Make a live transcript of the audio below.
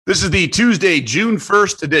This is the Tuesday, June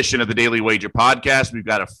 1st edition of the Daily Wager podcast. We've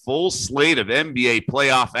got a full slate of NBA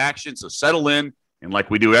playoff action, so settle in, and like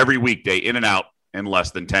we do every weekday, in and out in less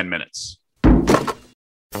than 10 minutes.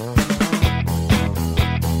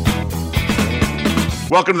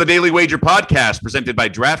 Welcome to the Daily Wager podcast, presented by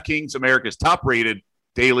DraftKings, America's top-rated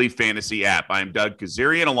daily fantasy app. I'm Doug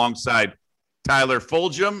Kazarian alongside Tyler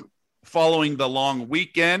Fulgham following the long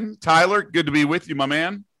weekend. Tyler, good to be with you, my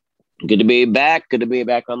man. Good to be back. Good to be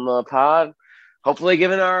back on the pod. Hopefully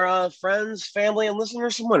giving our friends, family, and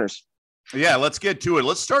listeners some winners. Yeah, let's get to it.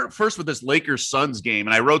 Let's start first with this Lakers-Suns game.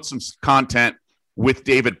 And I wrote some content with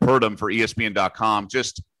David Purdom for ESPN.com,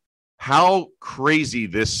 just how crazy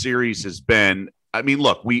this series has been. I mean,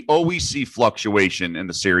 look, we always see fluctuation in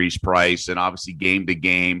the series price and obviously game to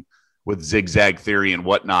game with zigzag theory and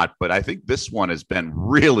whatnot. But I think this one has been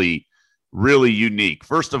really, really unique.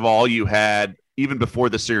 First of all, you had, even before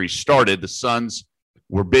the series started, the Suns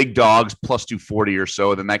were big dogs, plus 240 or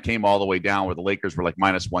so. Then that came all the way down where the Lakers were like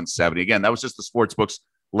minus 170. Again, that was just the sports books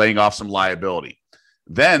laying off some liability.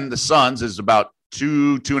 Then the Suns is about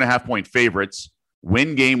 2.5 point favorites,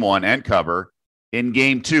 win game one and cover in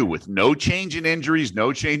game two with no change in injuries,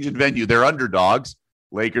 no change in venue. They're underdogs.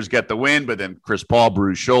 Lakers get the win, but then Chris Paul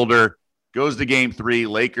bruised shoulder, goes to game three.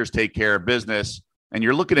 Lakers take care of business. And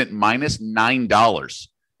you're looking at minus $9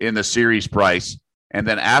 in the series price. And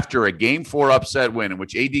then after a game four upset win in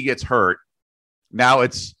which AD gets hurt, now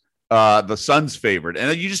it's the Suns favored.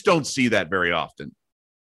 And you just don't see that very often.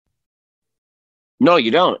 No, you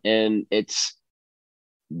don't. And it's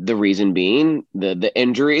the reason being the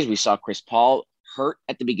injuries. We saw Chris Paul hurt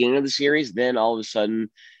at the beginning of the series. Then all of a sudden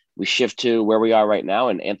we shift to where we are right now.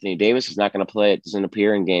 And Anthony Davis is not going to play. It doesn't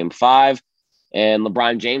appear in game five. And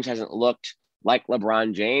LeBron James hasn't looked like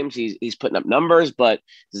LeBron James. He's putting up numbers, but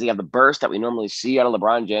does he have the burst that we normally see out of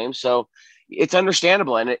LeBron James? So it's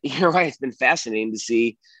understandable. And you're right. It's been fascinating to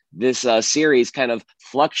see this series kind of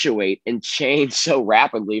fluctuate and change so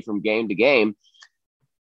rapidly from game to game.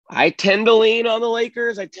 I tend to lean on the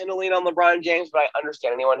Lakers. I tend to lean on LeBron James, but I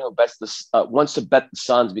understand anyone who bets wants to bet the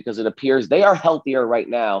Suns because it appears they are healthier right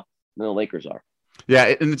now than the Lakers are.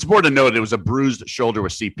 Yeah, and it's important to note it was a bruised shoulder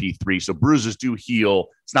with CP3, so bruises do heal.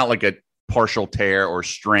 It's not like a partial tear or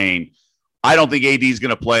strain. I don't think AD is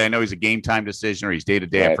going to play. I know he's a game time decision or he's day to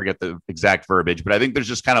day. I forget the exact verbiage, but I think there's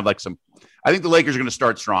just kind of like I think the Lakers are going to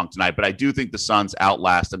start strong tonight, but I do think the Suns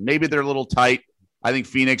outlast them. Maybe they're a little tight. I think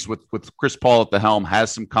Phoenix with Chris Paul at the helm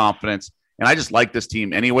has some confidence, and I just like this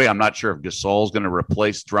team anyway. I'm not sure if Gasol is going to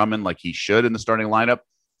replace Drummond like he should in the starting lineup.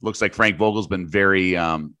 Looks like Frank Vogel's been very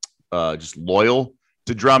just loyal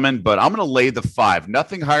to Drummond, but I'm going to lay the 5.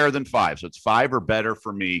 Nothing higher than 5, so it's 5 or better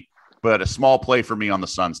for me, but a small play for me on the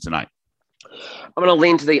Suns tonight. I'm going to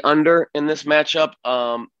lean to the under in this matchup.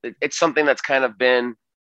 It's something that's kind of been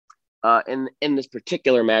in this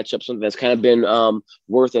particular matchup, something that's kind of been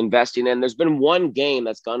worth investing in. There's been one game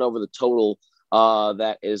that's gone over the total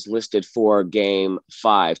that is listed for game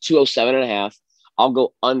 5, 207.5. I'll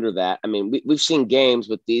go under that. I mean, we've seen games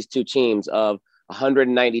with these two teams of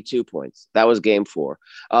 192 points. That was game 4.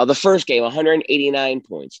 The first game, 189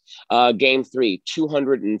 points. Game 3,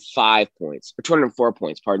 205 points, or 204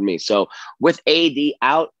 points, pardon me. So with AD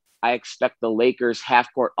out, I expect the Lakers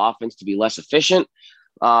half-court offense to be less efficient.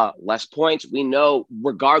 Less points. We know,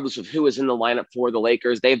 regardless of who is in the lineup for the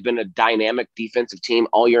Lakers, they've been a dynamic defensive team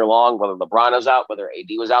all year long, whether LeBron is out, whether AD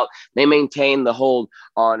was out. They maintain the hold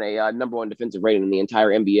on a number one defensive rating in the entire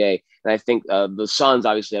NBA. And I think the Suns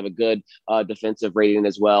obviously have a good defensive rating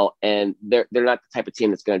as well. And they're not the type of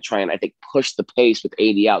team that's going to try and, I think, push the pace with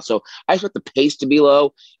AD out. So I expect the pace to be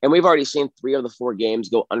low. And we've already seen 3 of the 4 games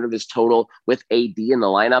go under this total with AD in the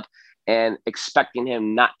lineup, and expecting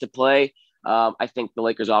him not to play. I think the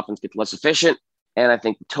Lakers offense gets less efficient, and I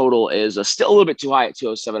think the total is still a little bit too high at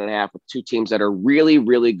 207.5 with two teams that are really,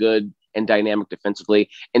 really good and dynamic defensively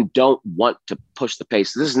and don't want to push the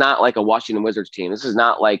pace. This is not like a Washington Wizards team. This is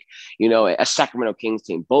not like, a Sacramento Kings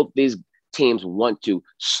team. Both these teams want to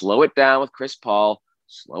slow it down with Chris Paul,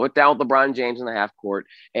 slow it down with LeBron James in the half court,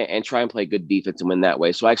 and try and play good defense and win that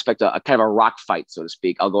way. So I expect a kind of a rock fight, so to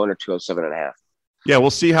speak. I'll go under 207.5. Yeah,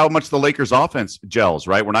 we'll see how much the Lakers offense gels,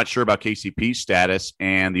 right? We're not sure about KCP's status,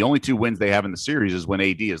 and the only 2 wins they have in the series is when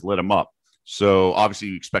AD has lit them up. So obviously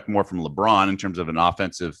you expect more from LeBron in terms of an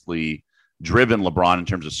offensively driven LeBron in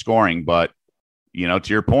terms of scoring. But, to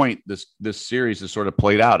your point, this series has sort of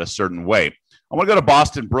played out a certain way. I want to go to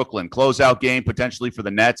Boston, Brooklyn. Closeout game potentially for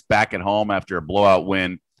the Nets back at home after a blowout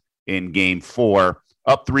win in game 4.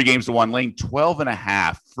 Up 3-1, laying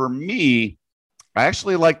 12.5. For me, I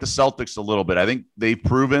actually like the Celtics a little bit. I think they've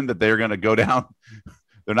proven that they're going to go down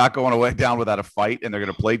They're not going away down without a fight, and they're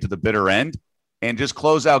going to play to the bitter end. And just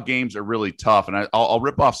close out games are really tough. And I'll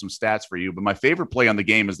rip off some stats for you. But my favorite play on the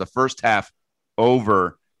game is the first half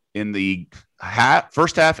over in the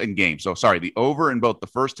first half and game. So, sorry, the over in both the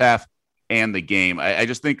first half and the game. I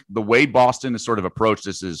just think the way Boston has sort of approached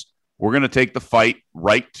this is we're going to take the fight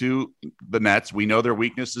right to the Nets. We know their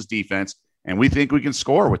weakness is defense, and we think we can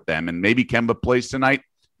score with them. And maybe Kemba plays tonight.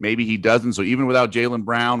 Maybe he doesn't. So even without Jaylen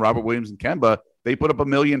Brown, Robert Williams, and Kemba, they put up 1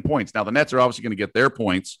 million points. Now, the Nets are obviously going to get their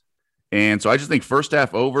points. And so I just think first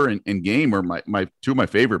half over and game are my two of my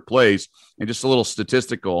favorite plays. And just a little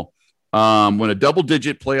statistical. When a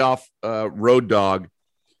double-digit playoff road dog,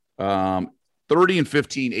 30-15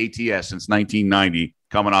 ATS since 1990,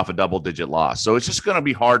 coming off a double-digit loss. So it's just going to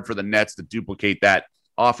be hard for the Nets to duplicate that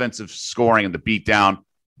offensive scoring and the beatdown.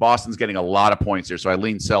 Boston's getting a lot of points here, so I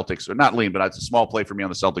lean Celtics. Or not lean, but it's a small play for me on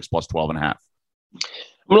the Celtics plus 12.5.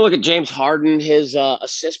 I'm going to look at James Harden. His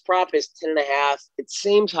assist prop is 10.5. It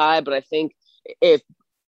seems high, but I think if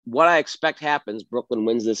what I expect happens, Brooklyn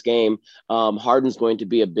wins this game, Harden's going to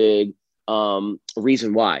be a big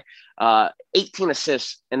reason why. 18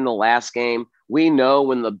 assists in the last game. We know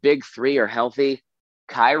when the big three are healthy,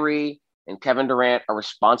 Kyrie and Kevin Durant are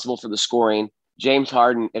responsible for the scoring. James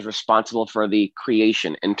Harden is responsible for the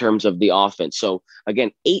creation in terms of the offense. So, again,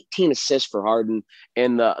 18 assists for Harden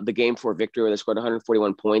in the game 4 victory where they scored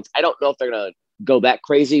 141 points. I don't know if they're going to go that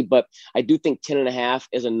crazy, but I do think 10.5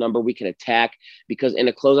 is a number we can attack because in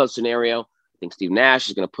a closeout scenario, I think Steve Nash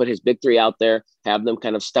is going to put his big three out there, have them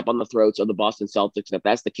kind of step on the throats of the Boston Celtics. And if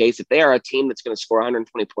that's the case, if they are a team that's going to score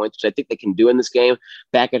 120 points, which I think they can do in this game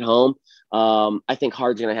back at home, I think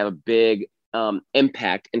Harden's going to have a big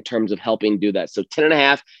impact in terms of helping do that. So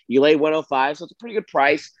 10.5, you laid 105, so it's a pretty good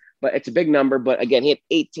price, but it's a big number. But again, he had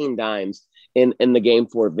 18 dimes in the game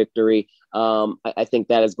 4 victory. I think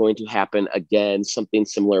that is going to happen again, something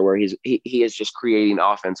similar where he is just creating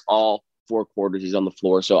offense all 4 quarters. He's on the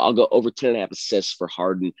floor. So I'll go over 10.5 assists for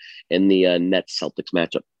Harden in the Nets Celtics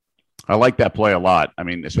matchup. I like that play a lot. I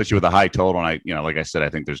mean, especially with a high total. And like I said, I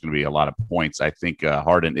think there's going to be a lot of points. I think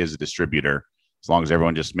Harden is a distributor. As long as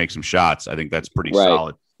everyone just makes some shots, I think that's pretty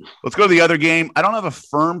solid. Let's go to the other game. I don't have a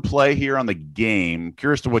firm play here on the game.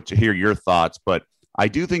 Curious to hear your thoughts, but I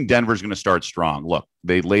do think Denver's going to start strong. Look,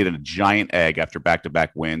 they laid a giant egg after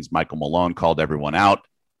back-to-back wins. Michael Malone called everyone out.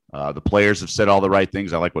 The players have said all the right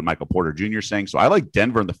things. I like what Michael Porter Jr. is saying. So I like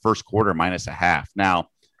Denver in the first quarter -0.5. Now,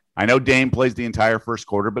 I know Dame plays the entire first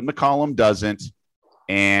quarter, but McCollum doesn't.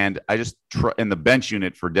 And I just in the bench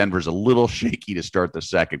unit for Denver's a little shaky to start the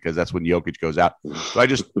second because that's when Jokic goes out. So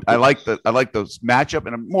I like the matchup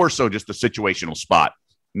and more so just the situational spot.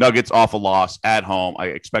 Nuggets off a loss at home. I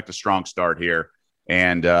expect a strong start here,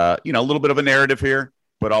 and a little bit of a narrative here,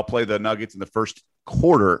 but I'll play the Nuggets in the first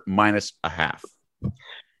quarter -0.5.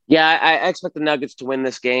 Yeah, I expect the Nuggets to win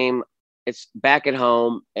this game. It's back at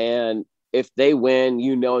home, and if they win,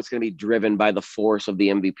 it's going to be driven by the force of the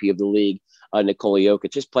MVP of the league. Nikola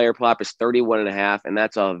Jokic. His player prop is 31.5, and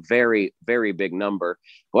that's a very, very big number.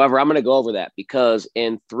 However, I'm going to go over that because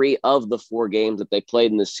in 3 of the 4 games that they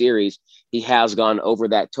played in the series, he has gone over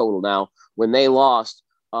that total. Now, when they lost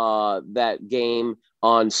that game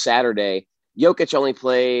on Saturday, Jokic only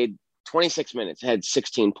played 26 minutes, had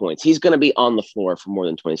 16 points. He's going to be on the floor for more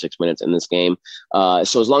than 26 minutes in this game.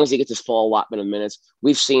 So as long as he gets his full allotment of minutes,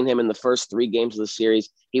 we've seen him in the first 3 games of the series.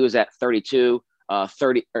 He was at 32.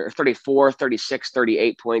 30 or 34, 36,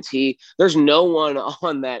 38 points. There's no one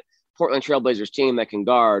on that Portland Trailblazers team that can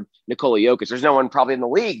guard Nikola Jokic. There's no one probably in the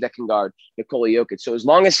league that can guard Nikola Jokic. So as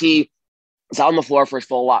long as he is on the floor for his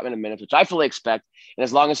full allotment of minutes, which I fully expect, and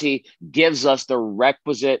as long as he gives us the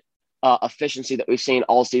requisite efficiency that we've seen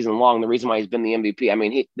all season long, the reason why he's been the MVP. I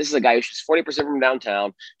mean, this is a guy who shoots 40% from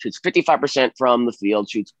downtown, shoots 55% from the field,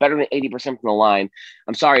 shoots better than 80% from the line.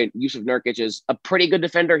 I'm sorry, Yusuf Nurkic is a pretty good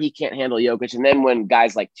defender. He can't handle Jokic. And then when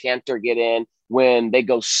guys like Kanter get in, when they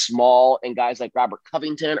go small and guys like Robert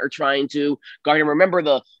Covington are trying to guard him, remember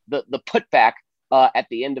the putback at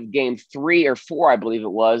the end of game 3 or 4, I believe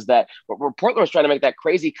it was, that where Portland was trying to make that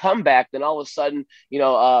crazy comeback. Then all of a sudden,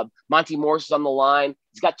 Monty Morris is on the line.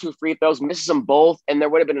 He's got 2 free throws, misses them both, and there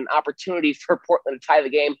would have been an opportunity for Portland to tie the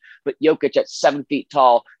game. But Jokic at 7 feet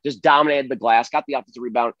tall just dominated the glass, got the offensive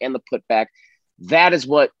rebound and the putback. That is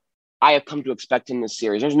what I have come to expect in this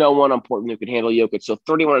series. There's no one on Portland who can handle Jokic. So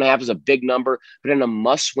 31.5 is a big number, but in a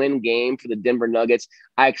must-win game for the Denver Nuggets,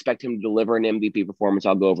 I expect him to deliver an MVP performance.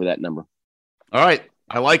 I'll go over that number. All right.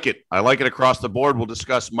 I like it. I like it across the board. We'll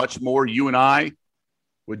discuss much more, you and I,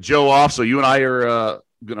 with Joe off. So you and I are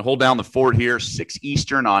going to hold down the fort here, 6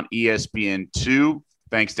 Eastern on ESPN2.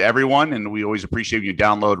 Thanks to everyone. And we always appreciate you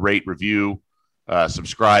download, rate, review,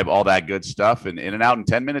 subscribe, all that good stuff, and in and out in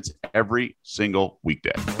 10 minutes every single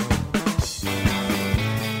weekday.